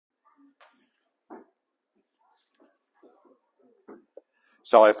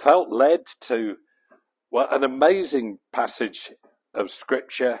So I felt led to, well, an amazing passage of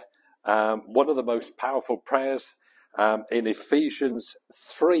Scripture, one of the most powerful prayers in Ephesians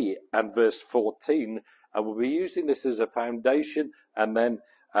 3 and verse 14. And we'll be using this as a foundation and then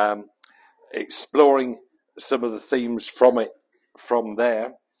exploring some of the themes from it from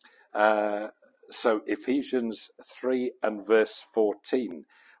there. So Ephesians 3 and verse 14,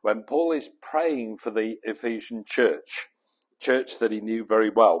 when Paul is praying for the Ephesian church that he knew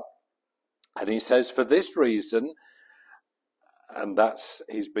very well. And he says, for this reason, and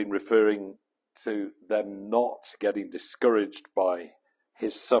he's been referring to them not getting discouraged by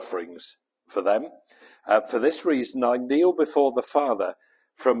his sufferings for them. For this reason, I kneel before the Father,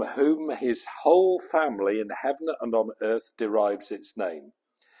 from whom his whole family in heaven and on earth derives its name.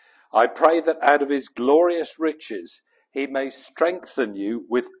 I pray that out of his glorious riches, he may strengthen you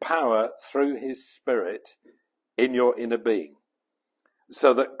with power through his Spirit in your inner being,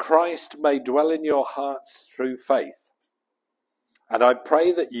 so that Christ may dwell in your hearts through faith. And I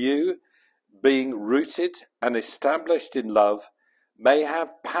pray that you, being rooted and established in love, may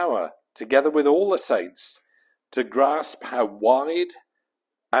have power, together with all the saints, to grasp how wide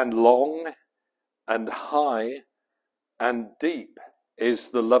and long and high and deep is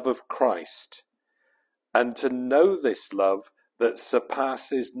the love of Christ, and to know this love that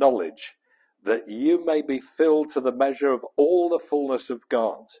surpasses knowledge, that you may be filled to the measure of all the fullness of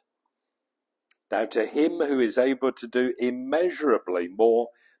God. Now to him who is able to do immeasurably more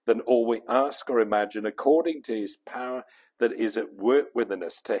than all we ask or imagine, according to his power that is at work within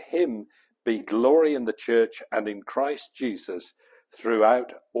us, to him be glory in the church and in Christ Jesus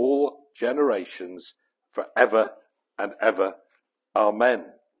throughout all generations, forever and ever. Amen.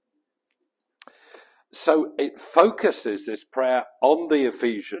 So it focuses, this prayer, on the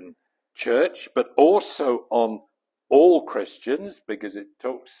Ephesian church, but also on all Christians, because it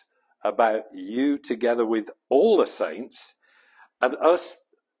talks about you together with all the saints, and us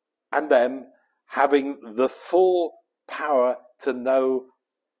and them having the full power to know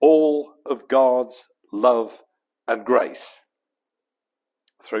all of God's love and grace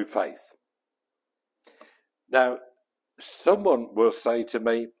through faith. Now, someone will say to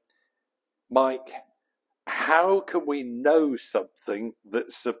me, Mike, how can we know something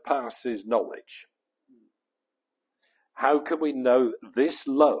that surpasses knowledge? How can we know this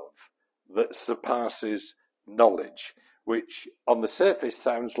love that surpasses knowledge? Which on the surface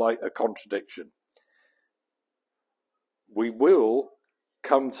sounds like a contradiction. We will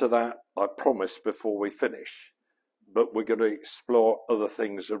come to that, I promise, before we finish. But we're going to explore other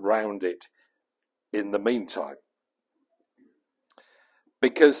things around it in the meantime.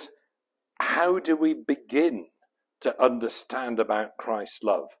 Because how do we begin to understand about Christ's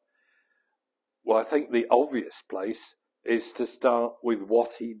love? Well, I think the obvious place is to start with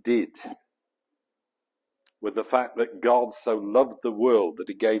what he did. With the fact that God so loved the world that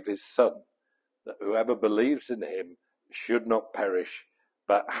he gave his Son, that whoever believes in him should not perish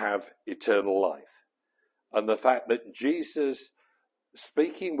but have eternal life. And the fact that Jesus,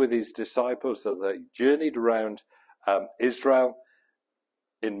 speaking with his disciples as they journeyed around Israel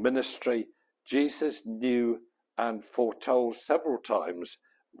in ministry, Jesus knew and foretold several times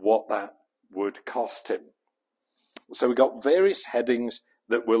what that would cost him. So we've got various headings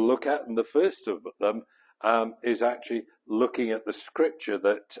that we'll look at, and the first of them is actually looking at the scripture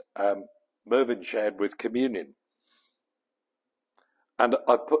that Mervyn shared with communion. And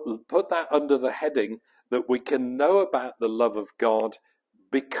I put that under the heading that we can know about the love of God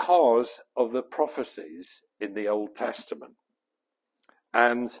because of the prophecies in the Old Testament.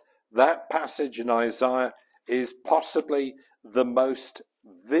 And that passage in Isaiah is possibly the most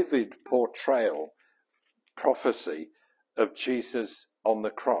vivid prophecy of Jesus on the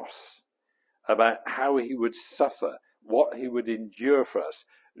cross, about how he would suffer, what he would endure for us.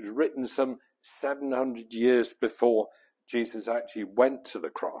 It was written some 700 years before Jesus actually went to the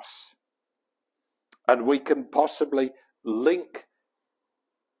cross. And we can possibly link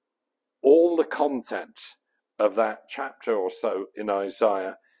all the content of that chapter or so in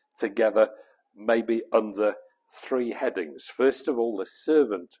Isaiah together, maybe under three headings. First of all, the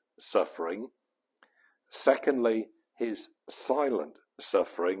servant suffering. Secondly, his silent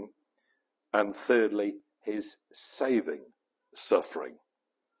suffering. And thirdly, his saving suffering.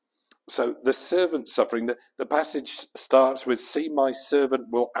 So the servant suffering, the passage starts with, see, my servant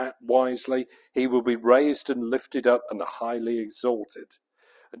will act wisely. He will be raised and lifted up and highly exalted.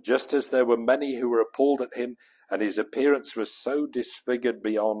 And just as there were many who were appalled at him, and his appearance was so disfigured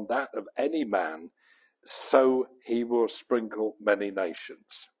beyond that of any man, so he will sprinkle many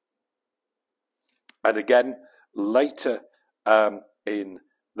nations. And again, later in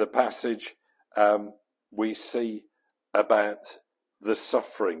the passage, we see about the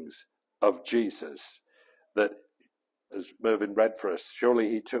sufferings of Jesus, that, as Mervyn read for us, surely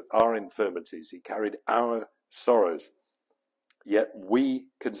he took our infirmities, he carried our sorrows, yet we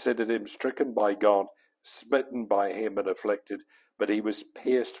considered him stricken by God, smitten by him and afflicted, but he was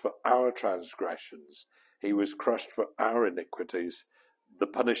pierced for our transgressions, he was crushed for our iniquities. The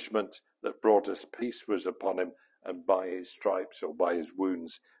punishment that brought us peace was upon him, and by his stripes, or by his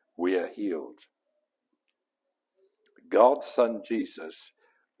wounds, we are healed. God's Son Jesus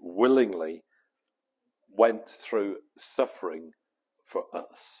willingly went through suffering for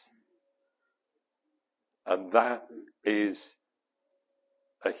us. And that is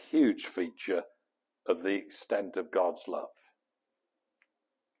a huge feature of the extent of God's love.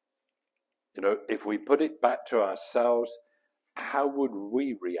 You know, if we put it back to ourselves, how would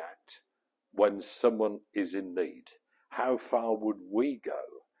we react when someone is in need? How far would we go?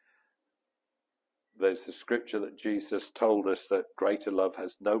 There's the scripture that Jesus told us that greater love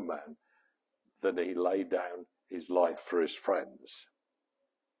has no man than he laid down his life for his friends.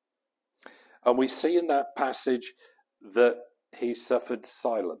 And we see in that passage that he suffered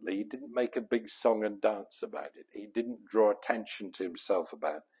silently. He didn't make a big song and dance about it. He didn't draw attention to himself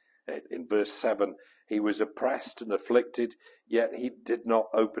about it. In verse 7, he was oppressed and afflicted, yet he did not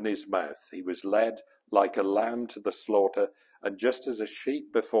open his mouth. He was led like a lamb to the slaughter, and just as a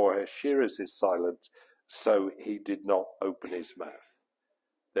sheep before her shearers is silent, so he did not open his mouth.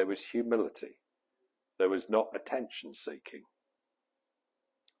 There was humility. There was not attention seeking.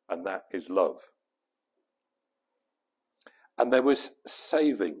 And that is love. And there was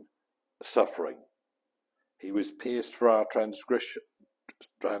saving suffering. He was pierced for our transgressions.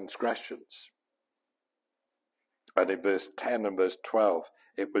 And in verse 10 and verse 12,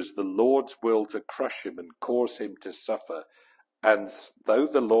 it was the Lord's will to crush him and cause him to suffer. And though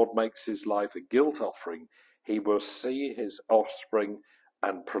the Lord makes his life a guilt offering, he will see his offspring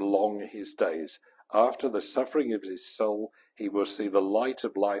and prolong his days. After the suffering of his soul, he will see the light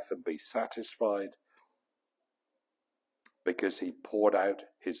of life and be satisfied, because he poured out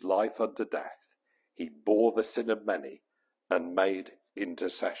his life unto death. He bore the sin of many and made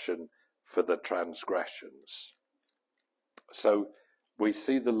intercession for the transgressions. So we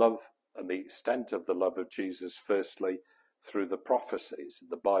see the love and the extent of the love of Jesus, firstly, through the prophecies in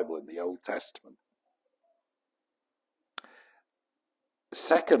the Bible, in the Old Testament.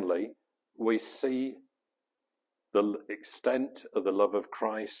 Secondly, we see the extent of the love of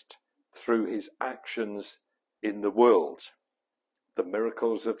Christ through his actions in the world, the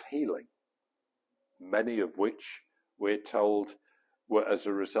miracles of healing, many of which we're told were as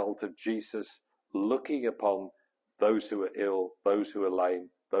a result of Jesus looking upon those who are ill, those who are lame,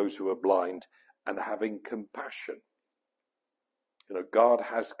 those who are blind, and having compassion. You know, God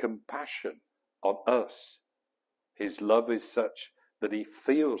has compassion on us. His love is such that he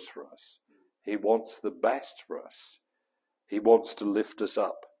feels for us. He wants the best for us. He wants to lift us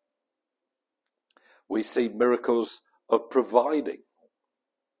up. We see miracles of providing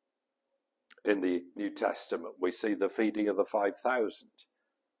in the New Testament. We see the feeding of the 5,000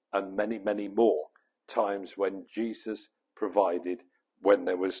 and many, many more times when Jesus provided when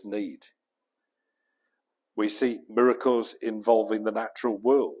there was need. We see miracles involving the natural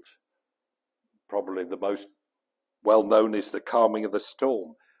world. Probably the most well-known is the calming of the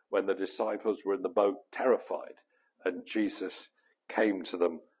storm, when the disciples were in the boat terrified and Jesus came to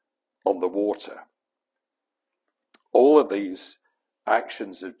them on the water. All of these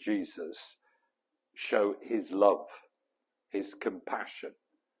actions of Jesus show his love, his compassion,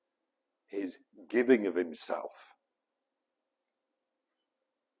 his giving of himself.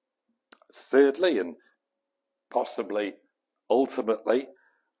 Thirdly, and possibly ultimately,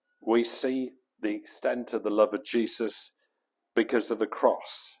 we see the extent of the love of Jesus because of the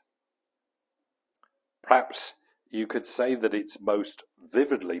cross. Perhaps you could say that it's most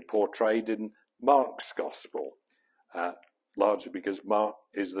vividly portrayed in Mark's gospel, largely because Mark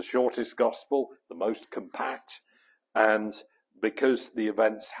is the shortest gospel, the most compact, and because the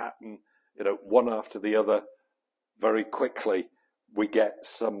events happen, one after the other very quickly, we get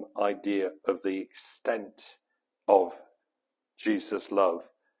some idea of the extent of Jesus' love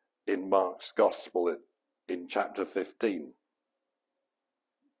in Mark's gospel in chapter 15.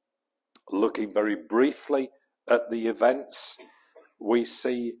 Looking very briefly at the events, we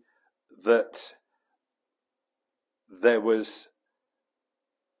see that there was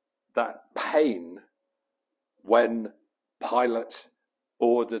that pain when Pilate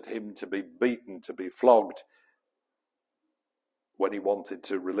ordered him to be beaten, to be flogged, when he wanted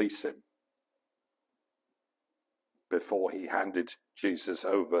to release him. before he handed Jesus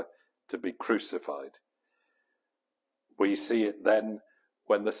over to be crucified. We see it then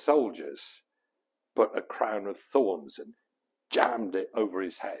when the soldiers put a crown of thorns and jammed it over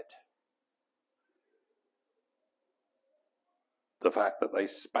his head. The fact that they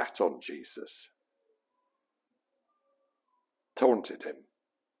spat on Jesus, taunted him.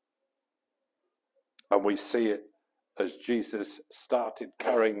 And we see it as Jesus started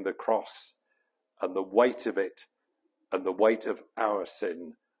carrying the cross and the weight of it and the weight of our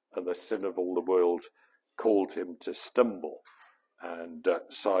sin and the sin of all the world called him to stumble. And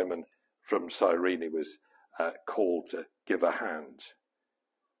Simon from Cyrene was called to give a hand.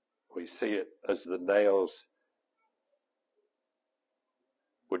 We see it as the nails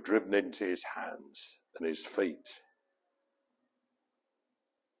were driven into his hands and his feet.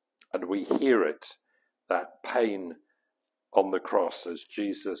 And we hear it, that pain on the cross, as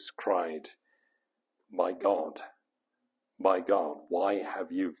Jesus cried, my God, why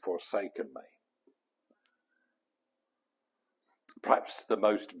have you forsaken me?" Perhaps the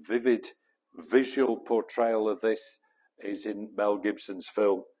most vivid visual portrayal of this is in Mel Gibson's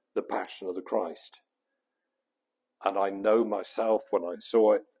film, The Passion of the Christ. And I know myself, when I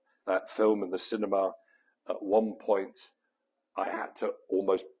saw it, that film in the cinema, at one point, I had to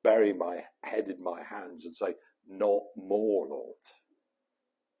almost bury my head in my hands and say, "Not more, Lord."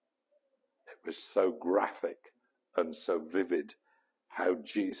 It was so graphic and so vivid how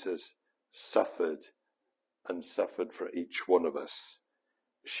Jesus suffered and suffered for each one of us,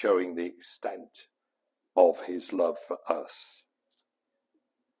 showing the extent of his love for us.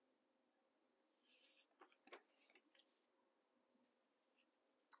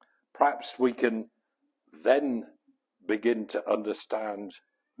 Perhaps we can then begin to understand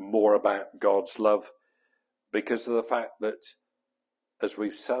more about God's love because of the fact that, as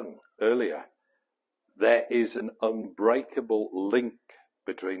we've sung earlier, there is an unbreakable link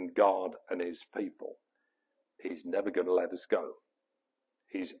between God and his people. He's never going to let us go.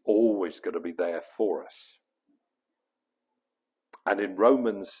 He's always going to be there for us. And in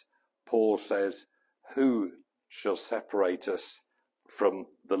Romans, Paul says, "Who shall separate us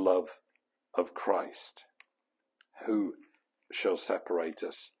from the love of Christ?" Who shall separate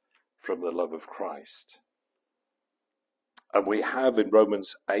us from the love of Christ? And we have in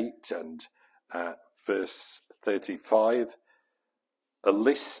Romans 8 and verse 35 a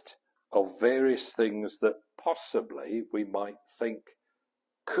list of various things that possibly we might think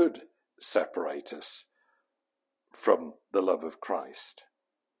could separate us from the love of Christ.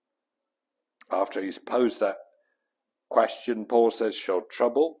 After he's posed that question, Paul says, "Shall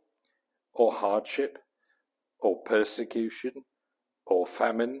trouble or hardship or persecution or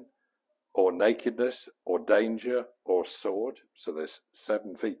famine or nakedness or danger or sword?" So there's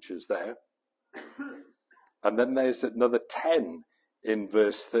 7 features there. And then there's another 10 in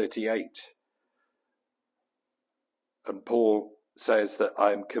verse 38. And Paul says that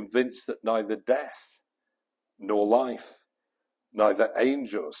I am convinced that neither death nor life, neither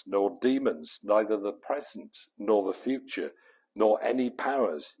angels nor demons, neither the present nor the future, nor any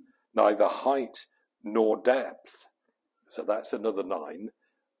powers, neither height nor depth. So that's another 9.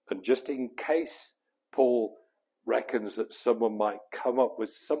 And just in case Paul reckons that someone might come up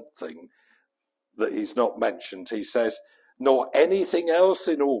with something that he's not mentioned, he says, "Nor anything else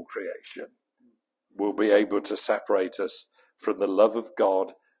in all creation will be able to separate us from the love of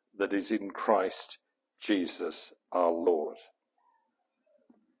God that is in Christ Jesus our Lord."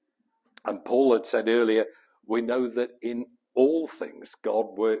 And Paul had said earlier, we know that in all things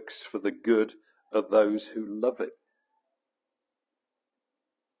God works for the good of those who love him.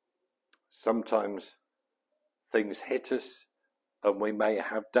 Sometimes things hit us and we may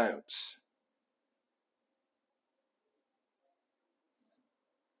have doubts.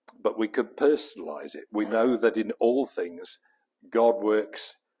 But we could personalize it. We know that in all things, God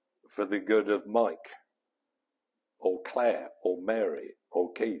works for the good of Mike, or Claire, or Mary,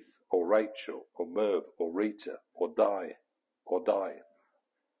 or Keith, or Rachel, or Merv, or Rita, or Di.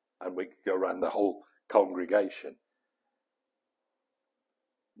 And we could go around the whole congregation.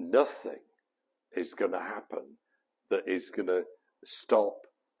 Nothing is going to happen that is going to stop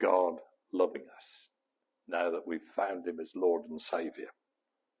God loving us now that we've found him as Lord and Saviour.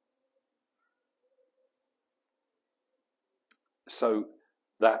 So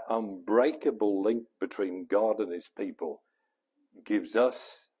that unbreakable link between God and his people gives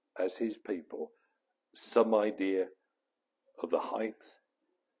us, as his people, some idea of the height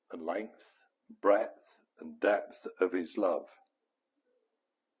and length, breadth and depth of his love.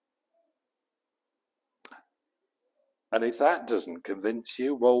 And if that doesn't convince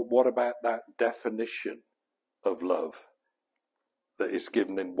you, well, what about that definition of love that is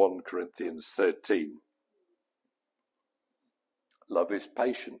given in 1 Corinthians 13. Love is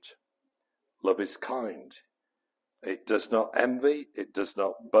patient. Love is kind. It does not envy. It does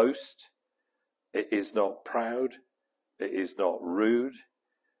not boast. It is not proud. It is not rude.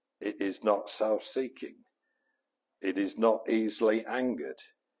 It is not self-seeking. It is not easily angered.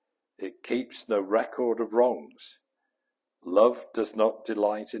 It keeps no record of wrongs. Love does not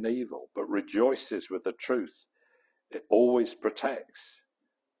delight in evil, but rejoices with the truth. It always protects,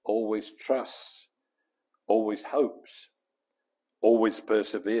 always trusts, always hopes, always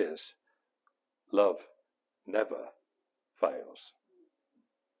perseveres. Love never fails.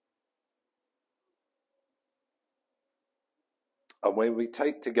 And when we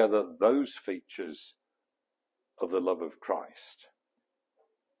take together those features of the love of Christ,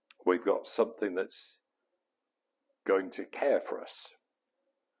 we've got something that's going to care for us,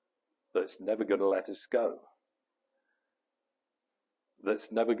 that's never going to let us go,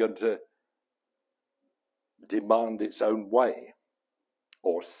 that's never going to demand its own way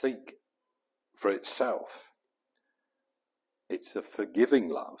or seek for itself. It's a forgiving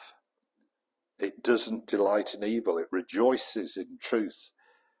love. It doesn't delight in evil. It rejoices in truth.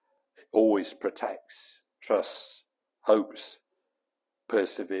 It always protects, trusts, hopes,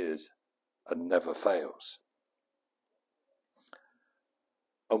 perseveres, and never fails.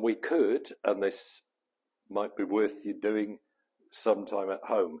 And we could, and this might be worth you doing sometime at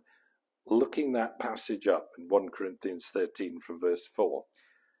home, looking that passage up in 1 Corinthians 13 from verse 4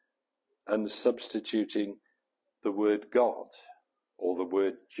 and substituting the word God or the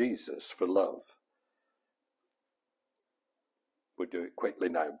word Jesus for love. We'll do it quickly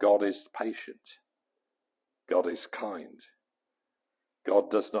now. God is patient. God is kind. God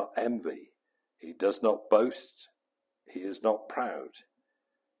does not envy. He does not boast. He is not proud.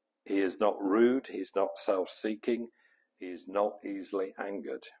 He is not rude. He is not self-seeking. He is not easily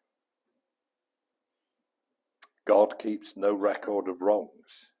angered. God keeps no record of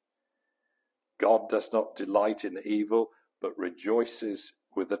wrongs. God does not delight in evil, but rejoices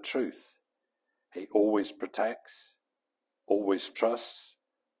with the truth. He always protects, always trusts,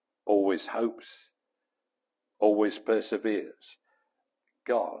 always hopes, always perseveres.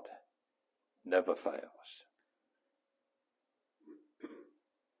 God never fails.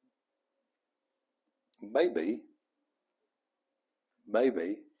 Maybe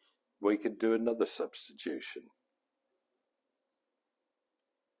we could do another substitution.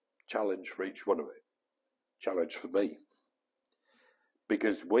 Challenge for each one of it. Challenge for me.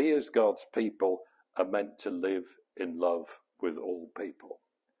 Because we as God's people are meant to live in love with all people.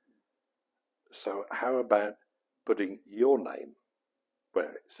 So how about putting your name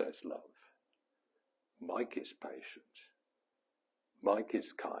where it says love? Mike is patient. Mike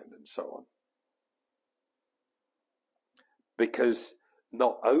is kind, and so on. Because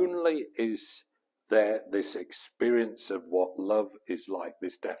not only is there this experience of what love is like,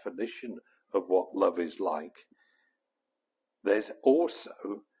 this definition of what love is like, there's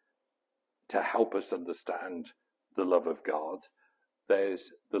also, to help us understand the love of God,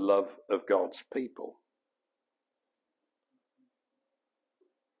 there's the love of God's people.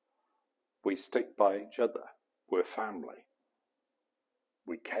 We stick by each other. We're family.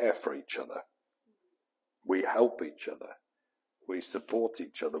 We care for each other. We help each other. We support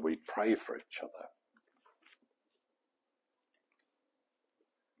each other. We pray for each other.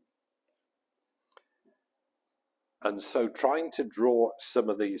 And so trying to draw some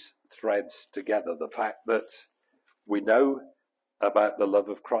of these threads together, the fact that we know about the love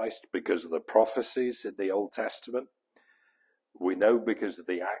of Christ because of the prophecies in the Old Testament. We know because of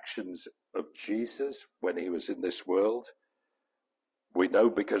the actions of Jesus when he was in this world. We know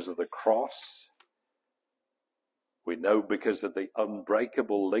because of the cross. We know because of the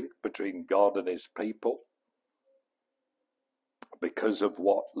unbreakable link between God and his people. Because of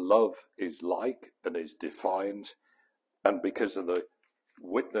what love is like and is defined. And because of the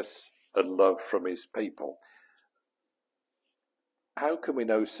witness and love from his people. How can we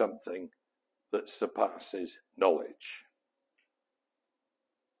know something that surpasses knowledge?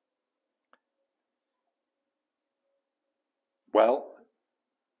 Well,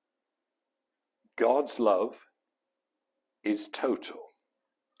 God's love is total.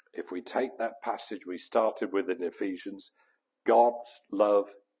 If we take that passage we started with in Ephesians, God's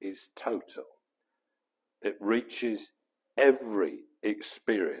love is total. It reaches every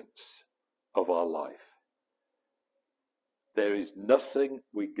experience of our life. There is nothing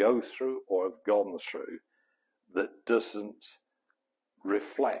we go through or have gone through that doesn't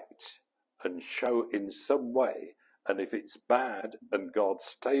reflect and show in some way. And if it's bad and God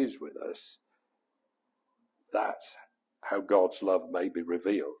stays with us, That's how God's love may be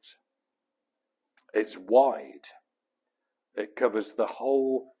revealed. It's wide. It covers the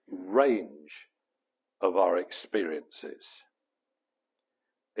whole range of our experiences.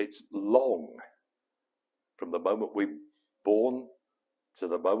 It's long, from the moment we're born to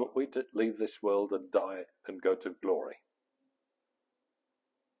the moment we leave this world and die and go to glory.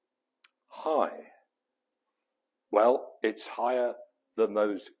 High. Well, it's higher than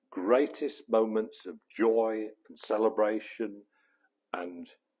those greatest moments of joy and celebration and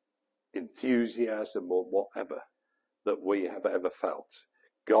enthusiasm or whatever that we have ever felt.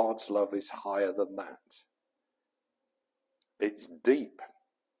 God's love is higher than that. It's deep.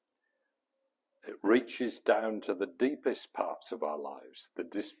 It reaches down to the deepest parts of our lives, the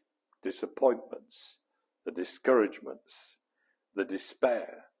disappointments, the discouragements, the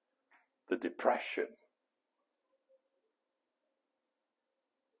despair, the depression.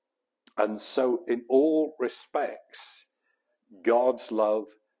 And so in all respects, God's love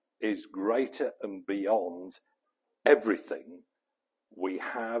is greater and beyond everything we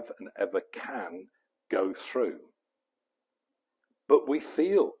have and ever can go through. But we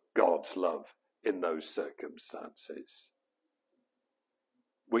feel God's love in those circumstances.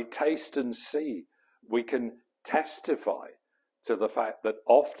 We taste and see. We can testify to the fact that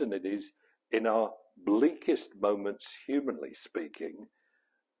often it is in our bleakest moments, humanly speaking,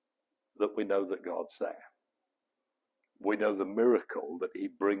 that we know that God's there. We know the miracle that he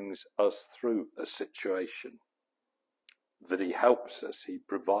brings us through a situation, that he helps us, he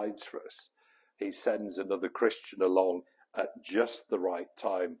provides for us. He sends another Christian along at just the right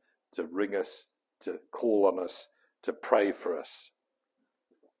time to ring us, to call on us, to pray for us.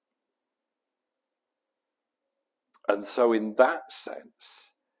 And so in that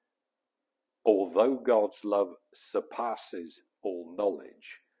sense, although God's love surpasses all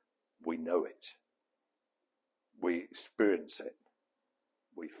knowledge, we know it. We experience it.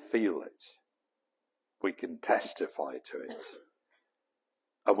 We feel it. We can testify to it.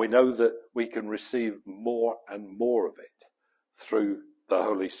 And we know that we can receive more and more of it through the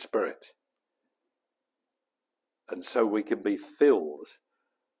Holy Spirit. And so we can be filled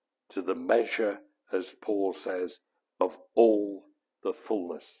to the measure, as Paul says, of all the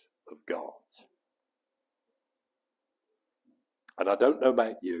fullness of God. And I don't know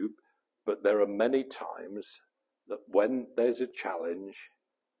about you, but there are many times that when there's a challenge,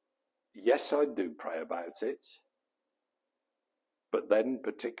 yes, I do pray about it, but then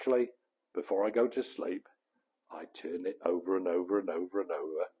particularly before I go to sleep, I turn it over and over and over and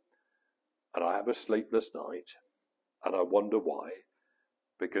over, and I have a sleepless night, and I wonder why,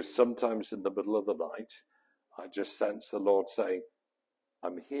 because sometimes in the middle of the night, I just sense the Lord saying,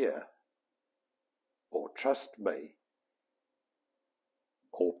 I'm here, or trust me,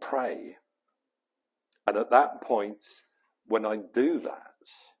 or pray. And at that point, when I do that,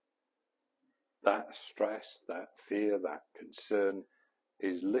 that stress, that fear, that concern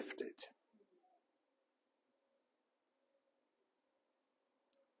is lifted.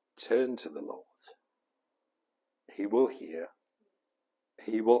 Turn to the Lord. He will hear.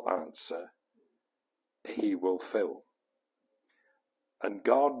 He will answer. He will fill. And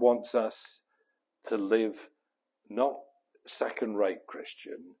God wants us to live not second-rate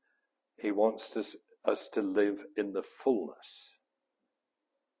Christian. He wants us to live in the fullness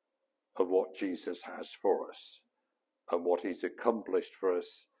of what Jesus has for us and what he's accomplished for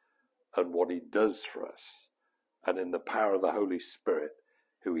us and what he does for us, and in the power of the Holy Spirit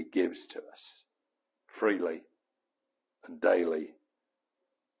who he gives to us freely and daily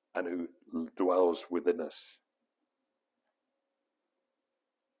and who dwells within us.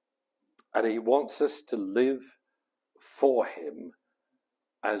 And he wants us to live for him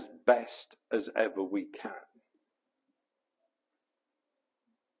as best as ever we can.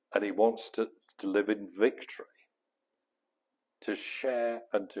 And he wants to live in victory, to share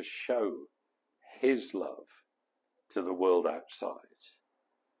and to show his love to the world outside.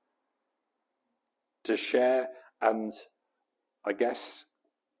 To share, and I guess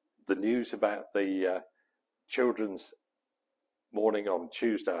the news about the children's morning on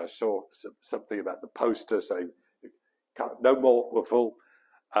Tuesday, I saw something about the poster saying, no more were full,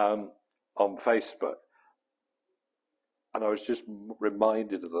 on Facebook. And I was just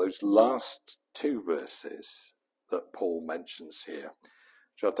reminded of those last two verses that Paul mentions here,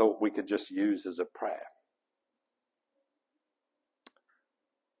 which I thought we could just use as a prayer.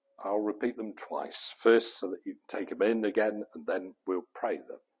 I'll repeat them twice. First, so that you can take them in again, and then we'll pray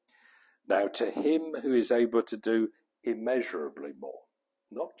them. Now, to him who is able to do immeasurably more,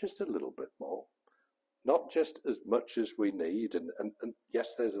 not just a little bit more, not just as much as we need, and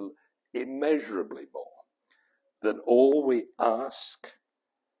yes, there's immeasurably more, than all we ask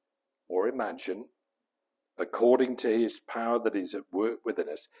or imagine, according to his power that is at work within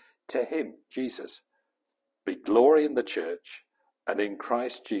us. To him, Jesus, be glory in the church and in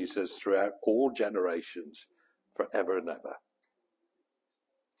Christ Jesus throughout all generations, forever and ever.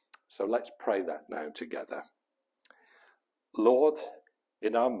 So let's pray that now together. Lord,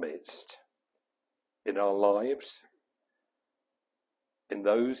 in our midst, in our lives, in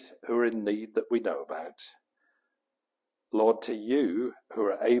those who are in need that we know about, Lord, to you who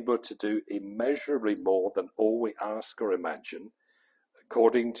are able to do immeasurably more than all we ask or imagine,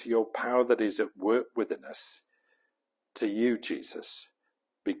 according to your power that is at work within us, to you, Jesus,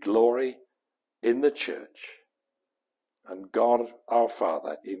 be glory in the church and God our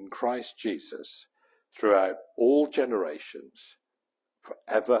Father in Christ Jesus throughout all generations,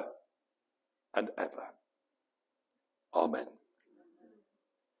 forever and ever. Amen.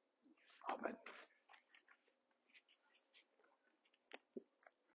 Amen.